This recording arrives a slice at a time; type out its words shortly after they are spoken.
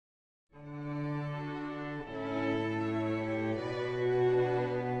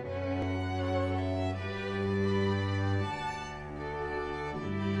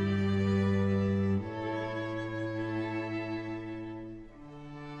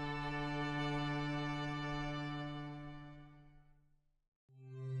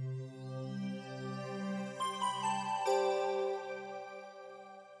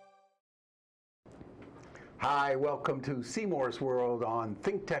Hi, welcome to Seymour's World on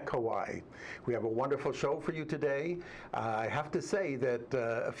ThinkTech Hawaii. We have a wonderful show for you today. I have to say that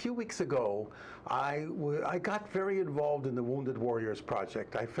a few weeks ago, I got very involved in the Wounded Warriors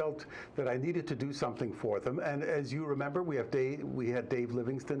Project. I felt that I needed to do something for them. And as you remember, we had Dave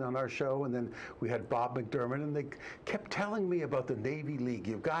Livingston on our show, and then we had Bob McDermott, and they kept telling me about the Navy League.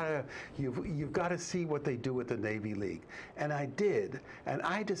 You've got to see what they do at the Navy League. And I did, and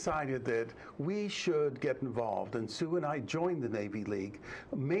I decided that we should get involved. And Sue and I joined the Navy League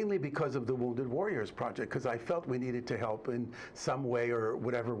mainly because of the Wounded Warriors Project, because I felt we needed to help in some way or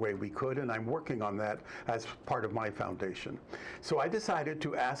whatever way we could, and I'm working on that as part of my foundation. So I decided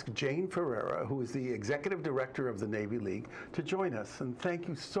to ask Jane Ferrera, who is the Executive Director of the Navy League, to join us. And thank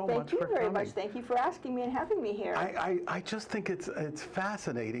you so much for coming. Thank you very much. Thank you for asking me and having me here. I just think it's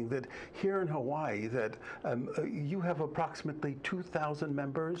fascinating that here in Hawaii that you have approximately 2,000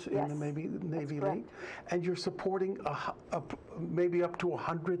 members in the Navy League, and you're supporting maybe up to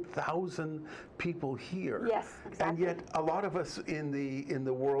 100,000 people here. Yes, exactly. And yet a lot of us in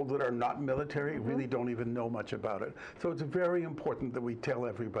the world that are not military really don't even know much about it. So it's very important that we tell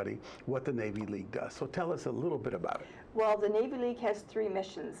everybody what the Navy League does. So tell us a little bit about it. Well, the Navy League has three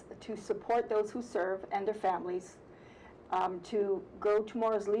missions: to support those who serve and their families, to grow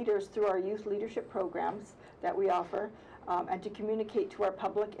tomorrow's leaders through our youth leadership programs that we offer, and to communicate to our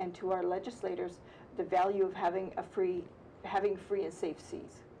public and to our legislators the value of having free and safe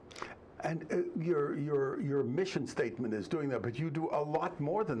seas. And your mission statement is doing that, but you do a lot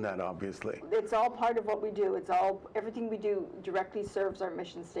more than that, obviously. It's all part of what we do. Everything we do directly serves our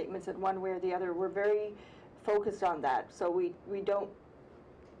mission statements in one way or the other. We're very focused on that, so we don't,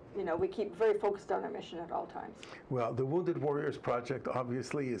 we keep very focused on our mission at all times. Well, the Wounded Warriors Project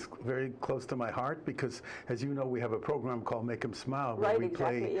obviously is very close to my heart because, as you know, we have a program called Make 'Em Smile where we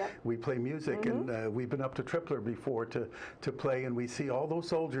play music, and we've been up to Tripler before to play, and we see all those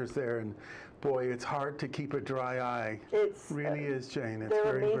soldiers there, and boy, it's hard to keep a dry eye. It really is, Jane. It's they're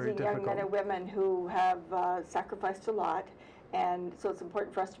very, amazing very difficult. Young men and women who have sacrificed a lot. And so it's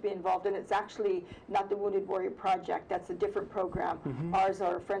important for us to be involved. And it's actually not the Wounded Warrior Project. That's a different program. Ours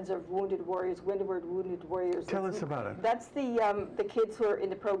are Friends of Wounded Warriors, Windward Wounded Warriors. Tell us about it. That's the kids who are in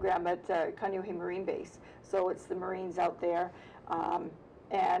the program at Kaneohe Marine Base. So it's the Marines out there.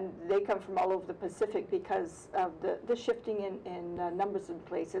 And they come from all over the Pacific because of the shifting in numbers of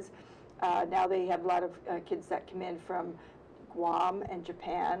places. Now they have a lot of kids that come in from Guam and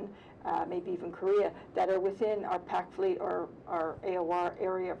Japan, maybe even Korea, that are within our PAC fleet or our AOR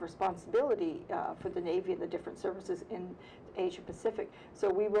area of responsibility for the Navy and the different services in Asia Pacific. So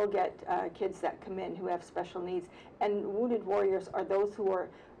we will get kids that come in who have special needs. And Wounded Warriors are those who are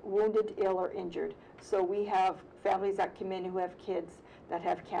wounded, ill, or injured. So we have families that come in who have kids that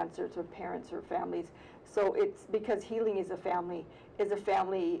have cancers, or parents or families. So it's because healing is a family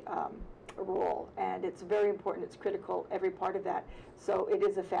role, and it's very important. It's critical, every part of that. So it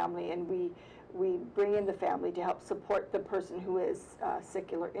is a family, and we bring in the family to help support the person who is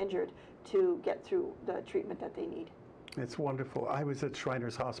sick or injured to get through the treatment that they need. It's wonderful. I was at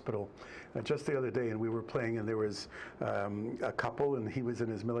Shriners Hospital just the other day, and we were playing, and there was a couple, and he was in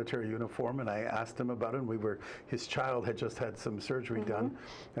his military uniform, and I asked him about it, and his child had just had some surgery done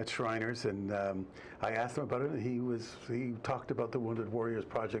at Shriners, and I asked him about it, and he talked about the Wounded Warriors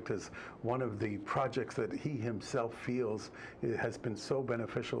Project as one of the projects that he himself feels has been so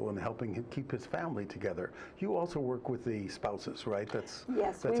beneficial in helping him keep his family together. You also work with the spouses, right? That's a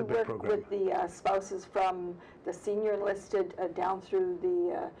big program. We work with the spouses from the senior enlisted down through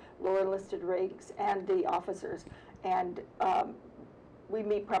the lower enlisted ranks and the officers, and we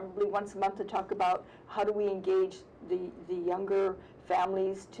meet probably once a month to talk about how do we engage the younger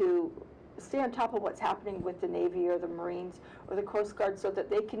families to stay on top of what's happening with the Navy or the Marines or the Coast Guard, so that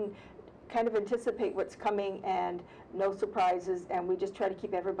they can kind of anticipate what's coming and no surprises, and we just try to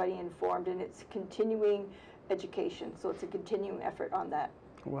keep everybody informed, and it's continuing education, so it's a continuing effort on that.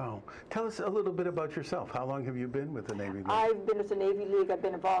 Wow. Tell us a little bit about yourself. How long have you been with the Navy League? I've been with the Navy League. I've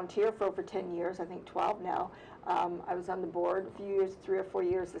been a volunteer for over 10 years, I think 12 now. I was on the board a few years, 3 or 4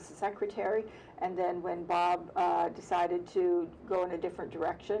 years as a secretary, and then when Bob decided to go in a different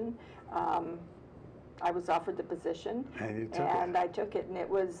direction, I was offered the position, and I took it, and it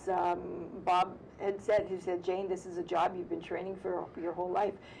was, Bob had said, he said, Jane, this is a job you've been training for your whole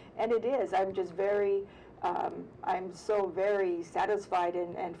life, and it is. I'm just very, I'm so very satisfied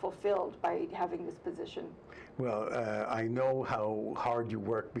and fulfilled by having this position. Well, I know how hard you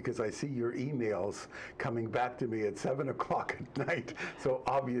work because I see your emails coming back to me at 7 o'clock at night. So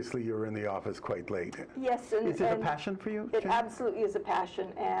obviously you're in the office quite late. Yes. Is it a passion for you? It absolutely is a passion.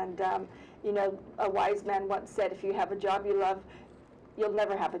 And You know, a wise man once said, if you have a job you love, you'll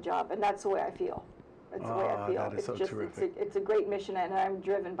never have a job, and that's the way I feel. That's the way I feel. That is so terrific. It's a great mission, and I'm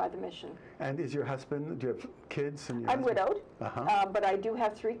driven by the mission. And is your husband, do you have kids? And I'm widowed, but I do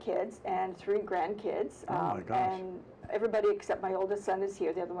have 3 kids and 3 grandkids. Oh my gosh. And everybody except my oldest son is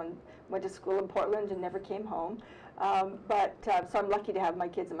here. The other one went to school in Portland and never came home. So I'm lucky to have my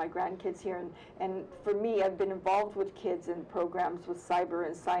kids and my grandkids here. And for me, I've been involved with kids in programs with cyber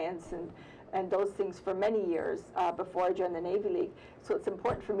and science and those things for many years before I joined the Navy League. So it's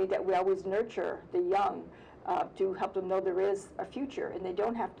important for me that we always nurture the young to help them know there is a future and they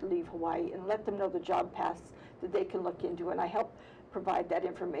don't have to leave Hawaii, and let them know the job paths that they can look into. And I help provide that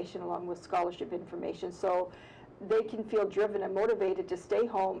information along with scholarship information so they can feel driven and motivated to stay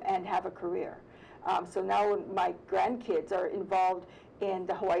home and have a career. So now when my grandkids are involved in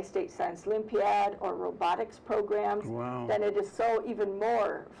the Hawaii State Science Olympiad or robotics programs, then it is so even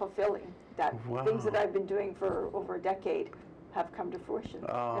more fulfilling that things that I've been doing for over a decade have come to fruition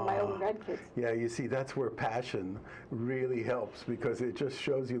in my own grandkids. Yeah, you see, that's where passion really helps, because it just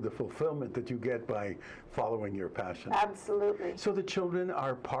shows you the fulfillment that you get by following your passion. Absolutely. So the children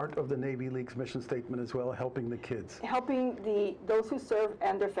are part of the Navy League's mission statement as well, helping the kids. Helping those who serve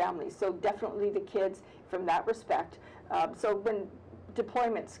and their families. So definitely the kids from that respect. So when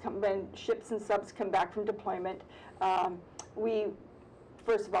deployments come, when ships and subs come back from deployment,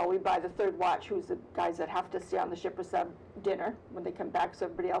 first of all, we buy the third watch, who's the guys that have to stay on the ship or sub, dinner when they come back, so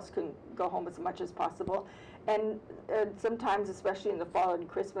everybody else can go home as much as possible. And sometimes, especially in the fall and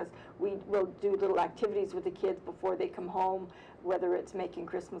Christmas, we will do little activities with the kids before they come home, whether it's making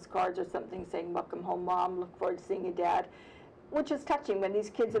Christmas cards or something, saying, "Welcome home, Mom, look forward to seeing you, Dad," which is touching when these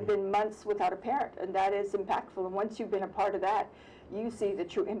kids have been months without a parent, and that is impactful. And once you've been a part of that, you see the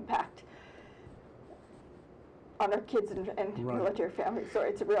true impact on our kids and military families. So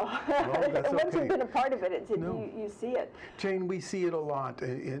it's a real, once you've been a part of it, you see it. Jane, we see it a lot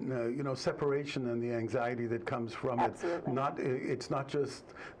in separation and the anxiety that comes from it. It's not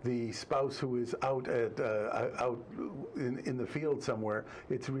just the spouse who is out in the field somewhere.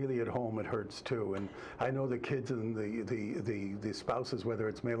 It's really at home. It hurts too. And I know the kids and the spouses, whether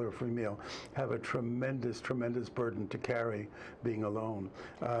it's male or female, have a tremendous burden to carry being alone.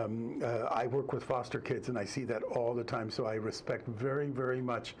 I work with foster kids, and I see that all the time, so I respect very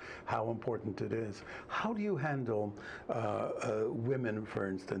much how important it is. How do you handle women, for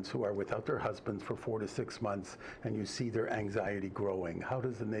instance, who are without their husbands for 4 to 6 months, and you see their anxiety growing? How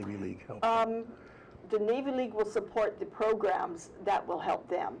does the Navy League help? The Navy League will support the programs that will help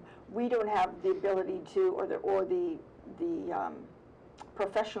them. We don't have the ability to, or the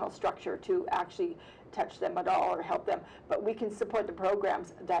professional structure to actually touch them at all or help them, but we can support the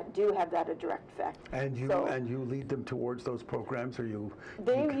programs that do have that a direct effect. And you lead them towards those programs, or you?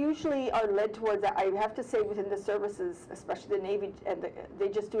 They usually are led towards that. I have to say, within the services, especially the Navy, and they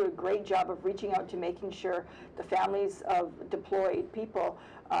just do a great job of reaching out to making sure the families of deployed people,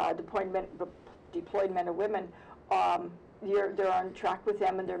 deployed men and women, they're on track with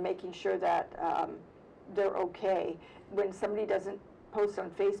them, and they're making sure that they're okay. When somebody doesn't post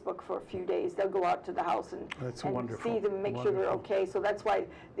on Facebook for a few days, they'll go out to the house and see them, make sure they're okay. So that's why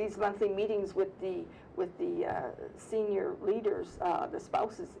these monthly meetings with the senior leaders, the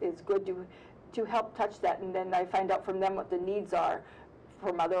spouses, is good to help touch that, and then I find out from them what the needs are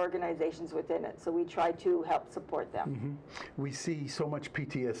from other organizations within it. So we try to help support them. We see so much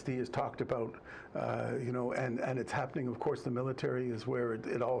PTSD is talked about, and it's happening. Of course, the military is where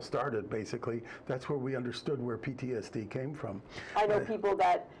it all started, basically. That's where we understood where PTSD came from. I know people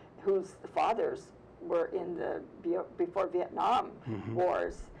whose fathers were in before Vietnam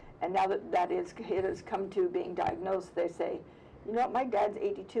wars, and now that it has come to being diagnosed, they say, you know what, my dad's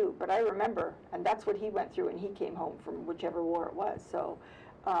 82, but I remember, and that's what he went through, and he came home from whichever war it was, so,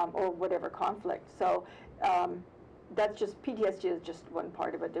 or whatever conflict. So that's just, PTSD is just one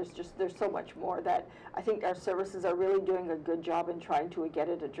part of it. There's so much more that I think our services are really doing a good job in trying to get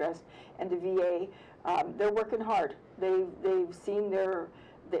it addressed. And the VA, they're working hard. They've seen the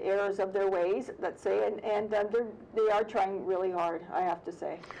errors of their ways, let's say, and they are trying really hard, I have to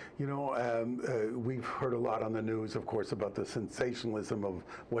say. You know, we've heard a lot on the news, of course, about the sensationalism of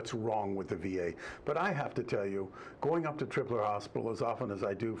what's wrong with the VA. But I have to tell you, going up to Tripler Hospital as often as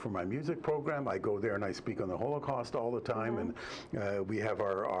I do for my music program, I go there and I speak on the Holocaust all the time, and we have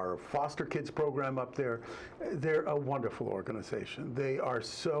our foster kids program up there. They're a wonderful organization. They are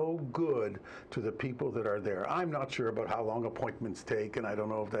so good to the people that are there. I'm not sure about how long appointments take, and I don't know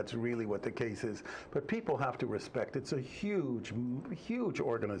know if that's really what the case is, but people have to respect it's a huge, huge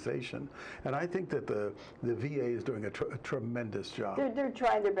organization, and I think that the VA is doing a tremendous job. They're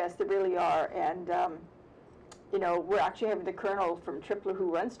trying their best. They really are, and you know, we're actually having the colonel from Tripler,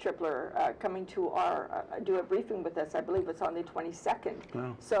 who runs Tripler, coming to our do a briefing with us. I believe it's on the 22nd.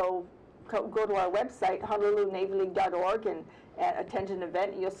 Wow. So go to our website, honolulunavyleague.org, and attend an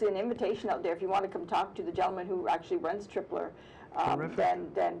event. You'll see an invitation out there if you want to come talk to the gentleman who actually runs Tripler.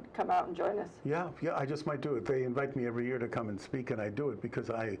 Then come out and join us. Yeah, I just might do it. They invite me every year to come and speak, and I do it because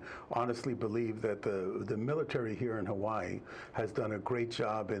I honestly believe that the military here in Hawaii has done a great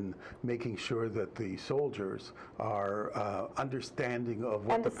job in making sure that the soldiers are understanding of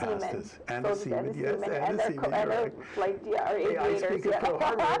what the past is. And the seamen, yes, and the seamen. And our flight, our aviators. I speak at Pearl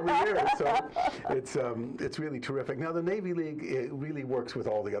Harbor every year, so it's really terrific. Now, the Navy League, it really works with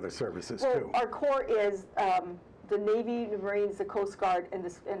all the other services, too. Our core is the Navy, the Marines, the Coast Guard, and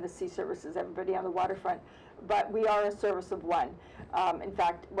the Sea Services, everybody on the waterfront. But we are a service of one. In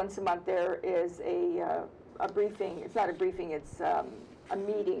fact, once a month there is a briefing. It's not a briefing, it's a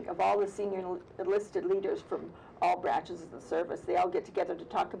meeting of all the senior enlisted leaders from all branches of the service. They all get together to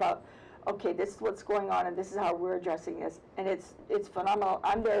talk about, okay, this is what's going on, and this is how we're addressing this. And it's phenomenal.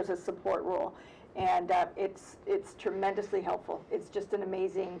 I'm there as a support role, and it's tremendously helpful. It's just an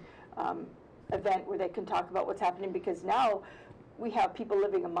amazing event where they can talk about what's happening, because now we have people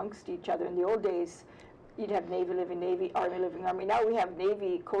living amongst each other. In the old days, you'd have Navy living Navy, Army living Army. Now we have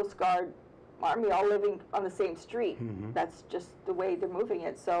Navy, Coast Guard, Army all living on the same street. Mm-hmm. That's just the way they're moving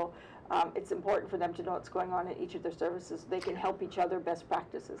it. So it's important for them to know what's going on in each of their services. They can help each other, best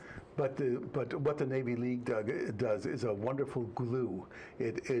practices. But what the Navy League does is a wonderful glue.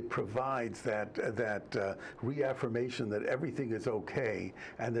 It provides that reaffirmation that everything is okay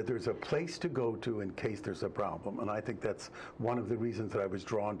and that there's a place to go to in case there's a problem. And I think that's one of the reasons that I was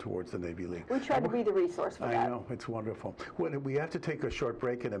drawn towards the Navy League. We try to be the resource for that. I know, it's wonderful. Well, we have to take a short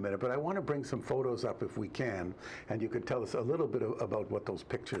break in a minute, but I want to bring some photos up if we can, and you could tell us a little bit about what those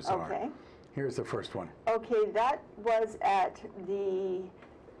pictures are. Okay. Here's the first one. Okay, that was at the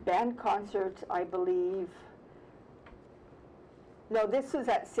band concert, I believe. No, this was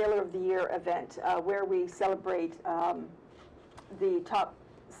at Sailor of the Year event, where we celebrate the top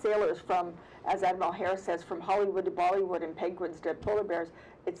sailors from, as Admiral Harris says, from Hollywood to Bollywood and penguins to polar bears.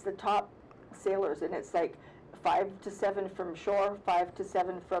 It's the top sailors, and it's like 5 to 7 from shore, 5 to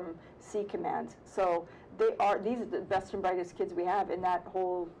 7 from sea commands. So these are the best and brightest kids we have in that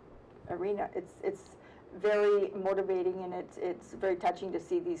whole arena. It's very motivating, and it's very touching to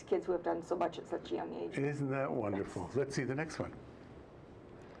see these kids who have done so much at such a young age. Isn't that wonderful? Let's see the next one.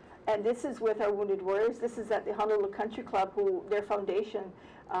 And this is with our Wounded Warriors. This is at the Honolulu Country Club, who their foundation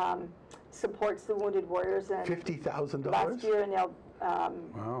supports the Wounded Warriors. And $50,000 last year, and they'll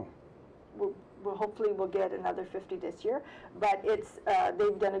wow. We'll hopefully we'll get another 50 this year. But it's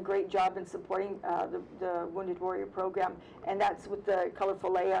they've done a great job in supporting the Wounded Warrior program, and that's with the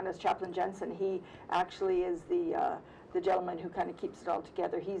colorful layout as Chaplain Jensen. He actually is the gentleman who kind of keeps it all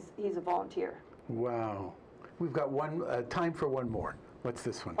together. He's a volunteer. Wow, we've got one time for one more. What's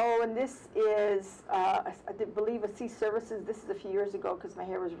this one? Oh, and this is I believe a Sea Services. This is a few years ago because my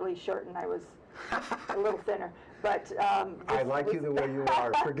hair was really short and I was a little thinner. But I like you the way you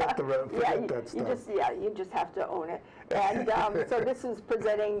are. Forget that stuff. You just have to own it. And so this is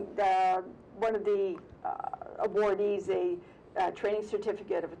presenting one of the awardees a training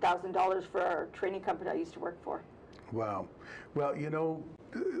certificate of $1,000 for our training company I used to work for. Wow. Well, you know,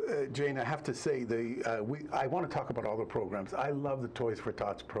 Jane, I have to say, I want to talk about all the programs. I love the Toys for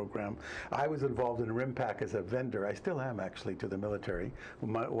Tots program. I was involved in RIMPAC as a vendor. I still am, actually, to the military.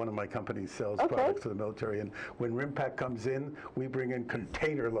 One of my companies sells products to the military, and when RIMPAC comes in, we bring in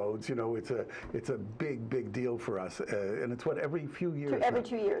container loads. You know, it's a big, big deal for us, and it's every few years. Every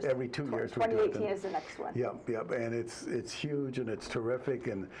 2 years. Every 2 years. 2018 is the next one. Yep, and it's huge and it's terrific,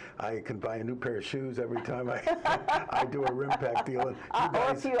 and I can buy a new pair of shoes every time I do a RIMPAC deal. And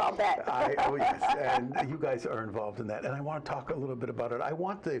or a few, I'll bet. Oh yes, and you guys are involved in that, and I want to talk a little bit about it. I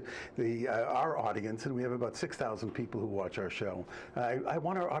want our audience, and we have about 6,000 people who watch our show. I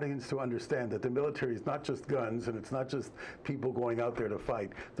want our audience to understand that the military is not just guns, and it's not just people going out there to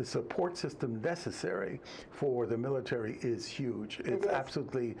fight. The support system necessary for the military is huge. It's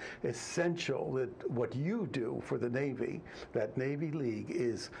absolutely essential that what you do for the Navy, that Navy League,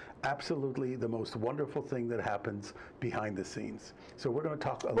 is absolutely the most wonderful thing that happens behind the scenes. So we're going to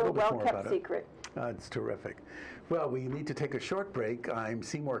talk a little bit more about it. Well-kept secret. It's terrific. Well, we need to take a short break. I'm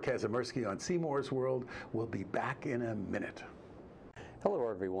Seymour Kazimirski on Seymour's World. We'll be back in a minute. Hello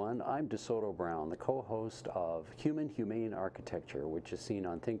everyone, I'm DeSoto Brown, the co-host of Human Humane Architecture, which is seen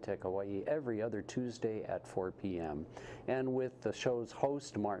on ThinkTech Hawaii every other Tuesday at 4 p.m. And with the show's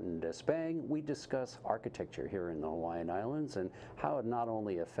host, Martin Despang, we discuss architecture here in the Hawaiian Islands and how it not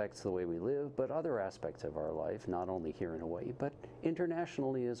only affects the way we live, but other aspects of our life, not only here in Hawaii, but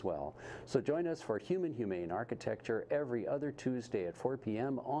internationally as well. So join us for Human Humane Architecture every other Tuesday at 4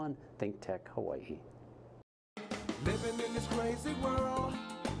 p.m. on ThinkTech Hawaii. Living in this crazy world,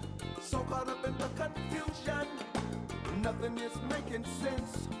 so caught up in the confusion, nothing is making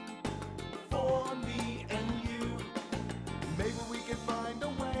sense for me and you. Maybe we can find a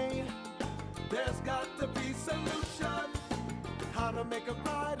way, there's got to be solution, how to make a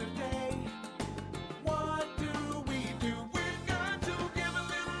brighter day. What do? We've got to give a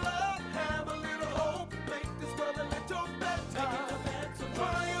little love, have a little hope, make this world a little better,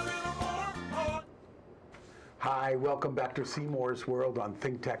 try a little more. Hi, welcome back to Seymour's World on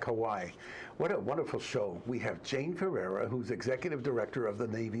ThinkTech Hawaii. What a wonderful show. We have Jane Ferrera, who's Executive Director of the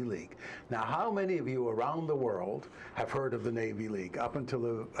Navy League. Now, how many of you around the world have heard of the Navy League? Up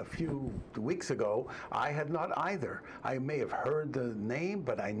until a few weeks ago, I had not either. I may have heard the name,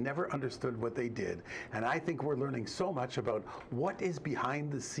 but I never understood what they did. And I think we're learning so much about what is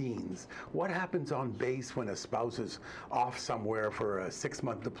behind the scenes. What happens on base when a spouse is off somewhere for a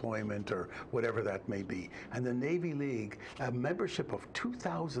 6-month deployment or whatever that may be. And the Navy League, a membership of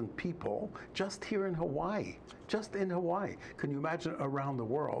 2,000 people just here in Hawaii, just in Hawaii. Can you imagine around the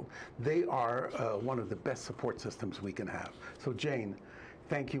world? They are one of the best support systems we can have. So Jane,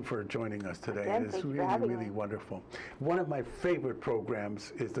 thank you for joining us today. Again, It's really wonderful. One of my favorite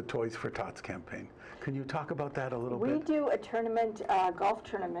programs is the Toys for Tots campaign. Can you talk about that a little bit? We do a tournament, golf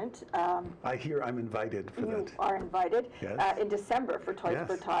tournament. I hear I'm invited for that. You are invited Yes. In December for Toys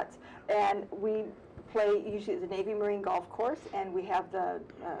for Yes. Tots. And we play usually at the Navy Marine Golf Course, and we have the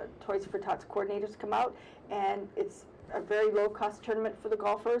Toys for Tots coordinators come out, and it's a very low-cost tournament for the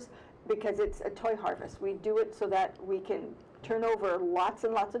golfers because it's a toy harvest. We do it so that we can turn over lots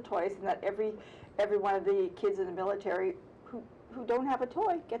and lots of toys, and that every one of the kids in the military who don't have a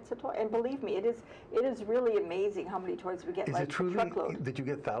toy gets a toy. And believe me, it is really amazing how many toys we get. Is like it truly? a truckload. Did you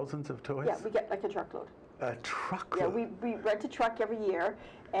get thousands of toys? Yeah, we get like a truckload. A truckload? Yeah, we rent a truck every year,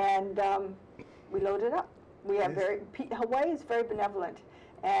 and we load it up. We have Hawaii is very benevolent,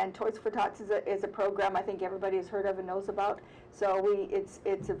 and Toys for Tots is a program I think everybody has heard of and knows about. So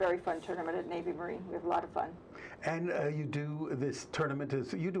it's a very fun tournament at Navy Marine. We have a lot of fun. And you do this tournament,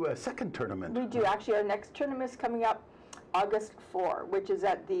 you do a second tournament. We do. Actually, our next tournament is coming up August 4, which is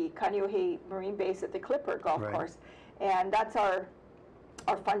at the Kaneohe Marine Base at the Clipper Golf Course. And that's our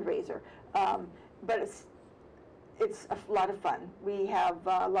fundraiser. But it's a lot of fun. We have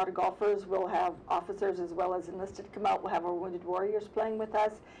a lot of golfers. We'll have officers as well as enlisted come out. We'll have our Wounded Warriors playing with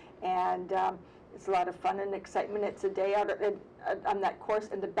us. And it's a lot of fun and excitement. It's a day out on that course.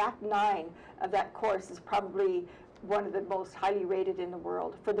 And the back 9 of that course is probably one of the most highly rated in the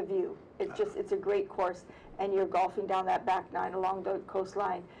world for the view. It's a great course. And you're golfing down that back 9 along the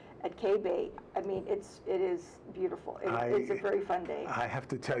coastline at K-Bay. I mean, it is beautiful. It's a very fun day. I have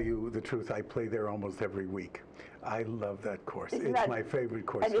to tell you the truth, I play there almost every week. I love that course. It's my favorite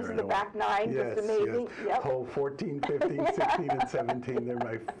course. And isn't the back 9 just amazing? Yes. Yep. Hole 14, 15, 16, and 17, they're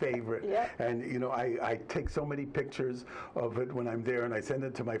my favorite. Yep. And you know, I take so many pictures of it when I'm there, and I send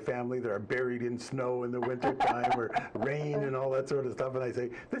it to my family that are buried in snow in the wintertime or rain and all that sort of stuff, and I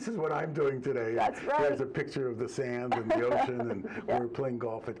say, this is what I'm doing today. That's right. There's a picture of the sand and the ocean, and we're playing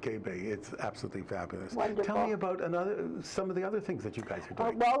golf at K-Bay. It's absolutely fabulous. Wonderful. Tell me about some of the other things that you guys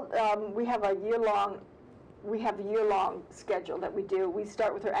are doing. We have a year-long schedule that we do. We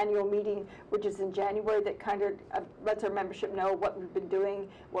start with our annual meeting, which is in January, that kind of lets our membership know what we've been doing,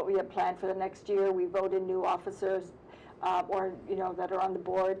 what we have planned for the next year. We vote in new officers or that are on the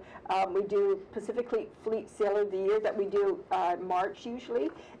board. We do Pacific Fleet Sailor of the Year that we do March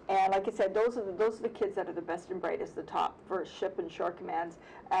usually. And like I said, those are the kids that are the best and brightest, the top for ship and shore commands.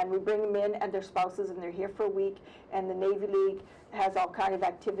 And we bring them in and their spouses, and they're here for a week. And the Navy League has all kind of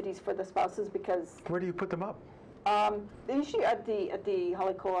activities for the spouses because. Where do you put them up? They're usually at the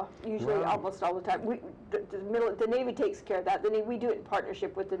Halikoa, usually almost all the time. The Navy takes care of that. We do it in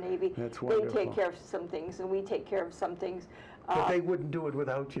partnership with the Navy. That's wonderful. They take care of some things, and we take care of some things. But they wouldn't do it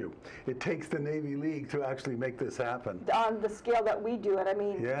without you. It takes the Navy League to actually make this happen. On the scale that we do it, I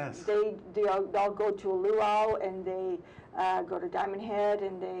mean, yes. they all go to a luau, and they go to Diamond Head,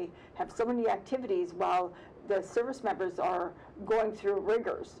 and they have so many activities while the service members are going through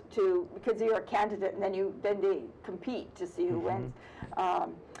rigors because you're a candidate, and then they compete to see who wins.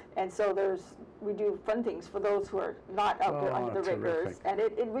 And so we do fun things for those who are not out there under the rigors. And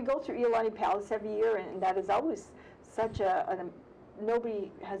we go through Iolani Palace every year, and that is always such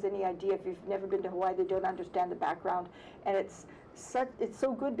nobody has any idea. If you've never been to Hawaii, they don't understand the background. And it's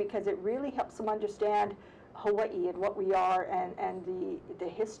so good because it really helps them understand Hawaii and what we are, and the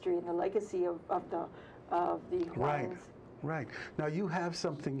history and the legacy of the Hawaiians. Right. Now you have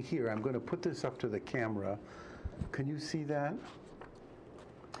something here. I'm going to put this up to the camera. Can you see that?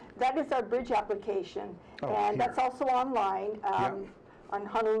 That is our bridge application, and that's also online on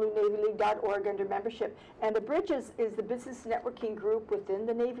HonoluluNavyLeague.org under membership. And the bridge is the business networking group within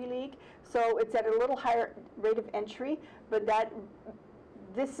the Navy League, so it's at a little higher rate of entry, but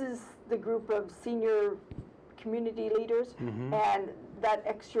this is the group of senior community leaders, and that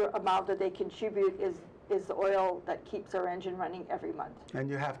extra amount that they contribute is the oil that keeps our engine running every month. And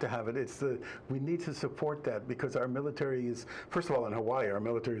you have to have it. We need to support that because our military is, first of all, in Hawaii, our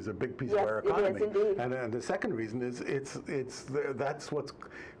military is a big piece of our economy. Yes, indeed. And the second reason is that's what's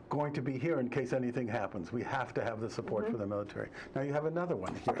going to be here in case anything happens. We have to have the support for the military. Now you have another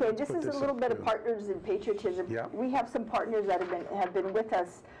one here. Okay, this is a little bit of Partners in Patriotism. Yeah. We have some partners that have been with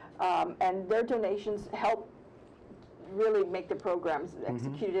us, and their donations help really make the programs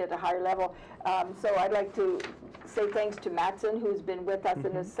executed at a higher level. So I'd like to say thanks to Matson, who's been with us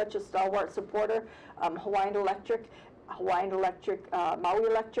and is such a stalwart supporter, Hawaiian Electric, Maui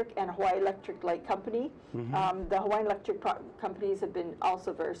Electric, and Hawaii Electric Light Company. The Hawaiian Electric companies have been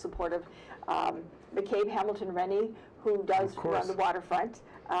also very supportive. McCabe Hamilton Rennie, who does run the waterfront,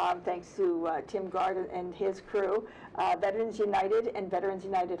 thanks to Tim Gard and his crew. Veterans United and Veterans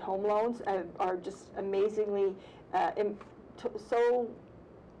United Home Loans are just amazingly so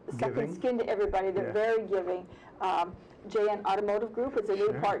second skin to everybody. They're very giving. JANE Automotive Group is a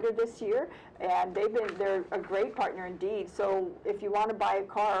new partner this year, and they're a great partner indeed. So if you want to buy a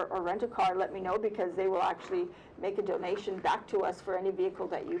car or rent a car, let me know, because they will actually make a donation back to us for any vehicle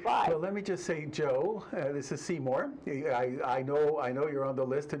that you buy. Well, let me just say, Joe, this is Seymour. I know you're on the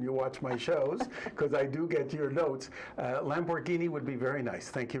list and you watch my shows because I do get your notes. Lamborghini would be very nice.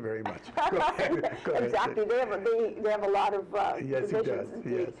 Thank you very much. Go ahead. Exactly. They have a lot of yes, divisions. It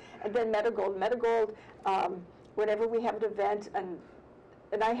does. Yes. And then Metagold. Whenever we have an event,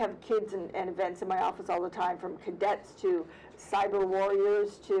 and I have kids and events in my office all the time, from cadets to cyber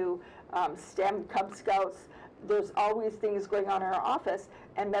warriors to STEM Cub Scouts, there's always things going on in our office,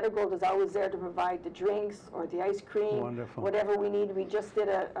 and Metagold is always there to provide the drinks or the ice cream, whatever we need. We just did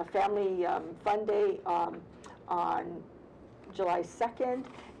a family fun day on July 2nd,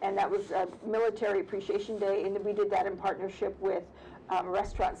 and that was a Military Appreciation Day, and we did that in partnership with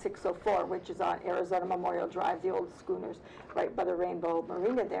Restaurant 604, which is on Arizona Memorial Drive, the old schooners, right by the Rainbow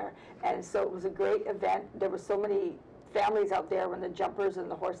Marina there. And so it was a great event. There were so many families out there when the jumpers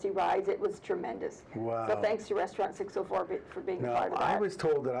and the horsey rides. It was tremendous. Wow. So thanks to Restaurant 604 for being part of that. I was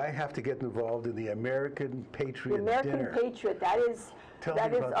told that I have to get involved in the American Patriot Dinner. The American Patriot, that is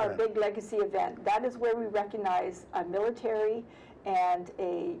our big legacy event. That is where we recognize a military and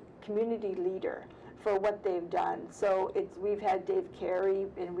a community leader for what they've done. So we've had Dave Carey,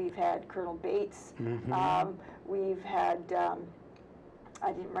 and we've had Colonel Bates. We've had,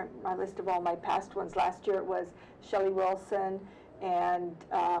 I didn't remember my list of all my past ones. Last year it was Shelley Wilson and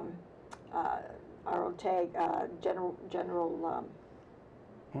our OTAG, General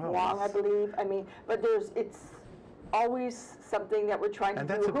Wong, I believe. I mean, but it's always something that we're trying to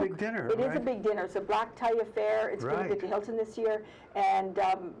do. And that's a big dinner, It is a big dinner. It's a black tie affair. It's going to be at the Hilton this year. And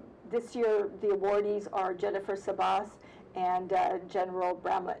this year, the awardees are Jennifer Sabas and General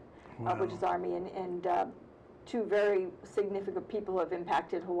Bramlett, which is Army, and two very significant people who have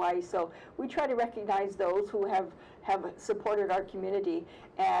impacted Hawaii. So we try to recognize those who have supported our community,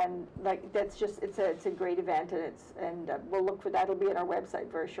 and it's a great event, and we'll look for that. It'll be on our website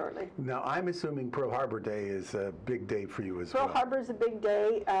very shortly. Now I'm assuming Pearl Harbor Day is a big day for you as well. Pearl Harbor is a big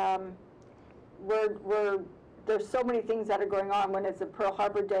day. There's so many things that are going on when it's a Pearl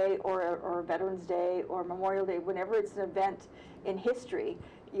Harbor Day or Veterans Day or Memorial Day. Whenever it's an event in history,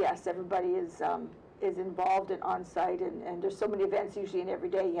 yes, everybody is involved and on site, and there's so many events usually in every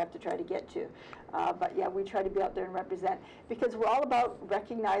day you have to try to get to. But yeah, we try to be out there and represent, because we're all about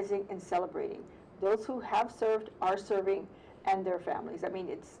recognizing and celebrating those who have served, are serving, and their families. I mean,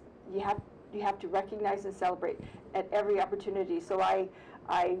 you have to recognize and celebrate at every opportunity. So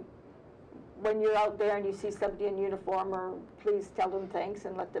when you're out there and you see somebody in uniform or please tell them thanks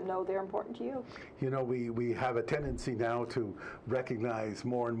and let them know they're important to you. You know, we have a tendency now to recognize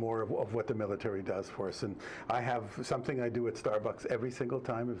more and more of what the military does for us. And I have something I do at Starbucks every single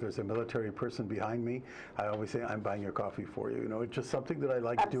time. If there's a military person behind me, I always say, I'm buying your coffee for you. You know, it's just something that I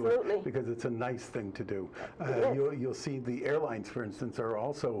like to do because it's a nice thing to do. You'll see the airlines, for instance, are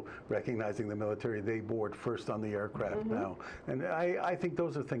also recognizing the military. They board first on the aircraft now. And I think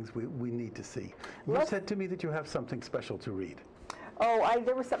those are things we need to see. You said to me that you have something special to read. Oh,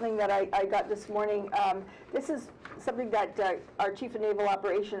 there was something that I got this morning. This is something that our Chief of Naval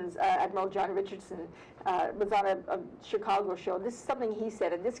Operations, Admiral John Richardson, was on a Chicago show. This is something he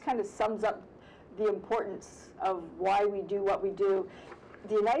said, and this kind of sums up the importance of why we do what we do.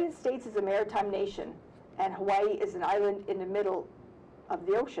 The United States is a maritime nation, and Hawaii is an island in the middle of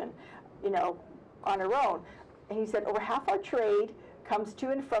the ocean, you know, on her own. And he said, over half our trade comes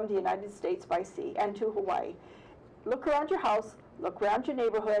to and from the United States by sea and to Hawaii. Look around your house, look around your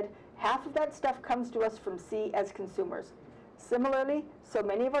neighborhood. Half of that stuff comes to us from sea as consumers. Similarly, so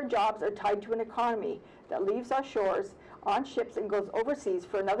many of our jobs are tied to an economy that leaves our shores on ships and goes overseas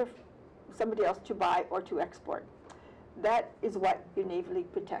for somebody else to buy or to export. That is what your Navy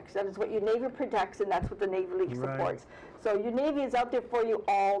League protects. That is what your Navy protects, and that's what the Navy League supports. So your Navy is out there for you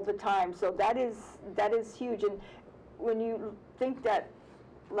all the time. So that is huge. And when you think that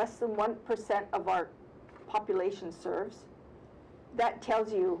less than 1% of our population serves, that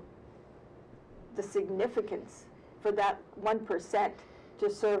tells you the significance for that 1% to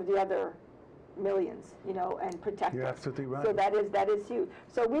serve the other millions, you know, and protect You're us. absolutely right. So that is huge.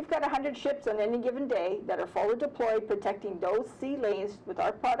 So we've got 100 ships on any given day that are forward deployed, protecting those sea lanes with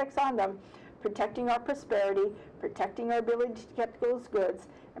our products on them, protecting our prosperity, protecting our ability to get those goods,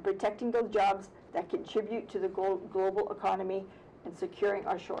 and protecting those jobs that contribute to the global economy and securing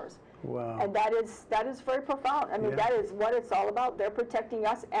our shores. Wow. And that is very profound. I mean, that is what it's all about. They're protecting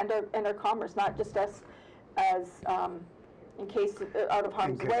us and our commerce, not just us as in case out of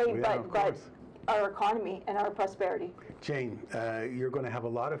harm's way, but our economy and our prosperity. Jane, you're going to have a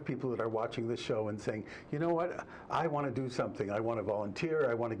lot of people that are watching this show and saying, you know what, I want to do something. I want to volunteer.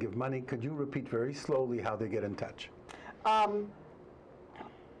 I want to give money. Could you repeat very slowly how they get in touch?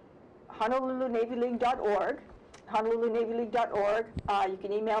 HonoluluNavyLeague.org. HonoluluNavyLeague.org. You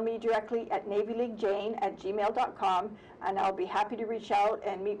can email me directly at NavyLeagueJane@gmail.com, and I'll be happy to reach out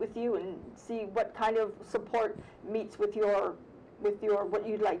and meet with you and see what kind of support meets with your what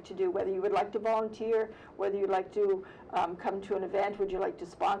you'd like to do, whether you would like to volunteer, whether you'd like to come to an event, would you like to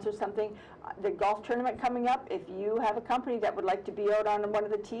sponsor something. The golf tournament coming up, if you have a company that would like to be out on one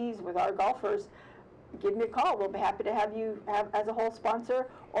of the tees with our golfers, give me a call. We'll be happy to have you as a whole sponsor,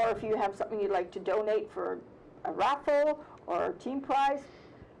 or if you have something you'd like to donate for a raffle or a team prize.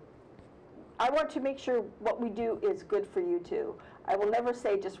 I want to make sure what we do is good for you too. I will never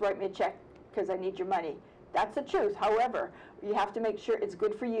say just write me a check because I need your money. That's the truth. However, you have to make sure it's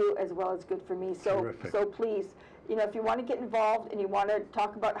good for you as well as good for me. So please, you know, if you want to get involved and you want to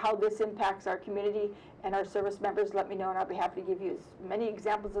talk about how this impacts our community and our service members, let me know and I'll be happy to give you as many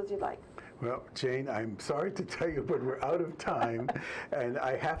examples as you'd like. Well, Jane, I'm sorry to tell you, but we're out of time. And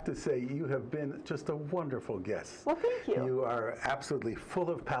I have to say, you have been just a wonderful guest. Well, thank you. You are absolutely full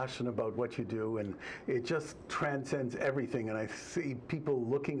of passion about what you do, and it just transcends everything. And I see people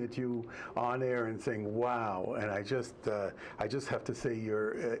looking at you on air and saying, wow. And I just have to say,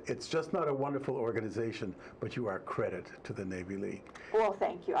 it's just not a wonderful organization, but you are credit to the Navy League. Well,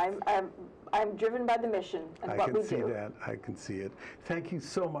 thank you. I'm driven by the mission and what we do. I can see that. I can see it. Thank you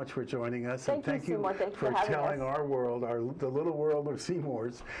so much for joining us. Thank you, Seymour. Thank you for telling us. our world, the little world of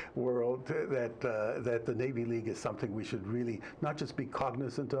Seymour's world, that the Navy League is something we should really not just be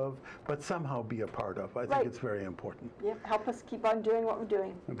cognizant of, but somehow be a part of. I think it's very important. Yep. Help us keep on doing what we're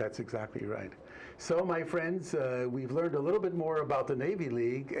doing. That's exactly right. So, my friends, we've learned a little bit more about the Navy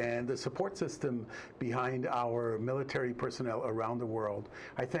League and the support system behind our military personnel around the world.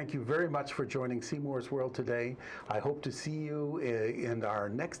 I thank you very much for joining Seymour's World today. I hope to see you in our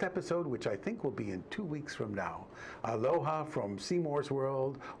next episode, which I think will be in 2 weeks from now. Aloha from Seymour's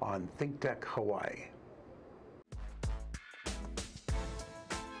World on ThinkTech Hawaii.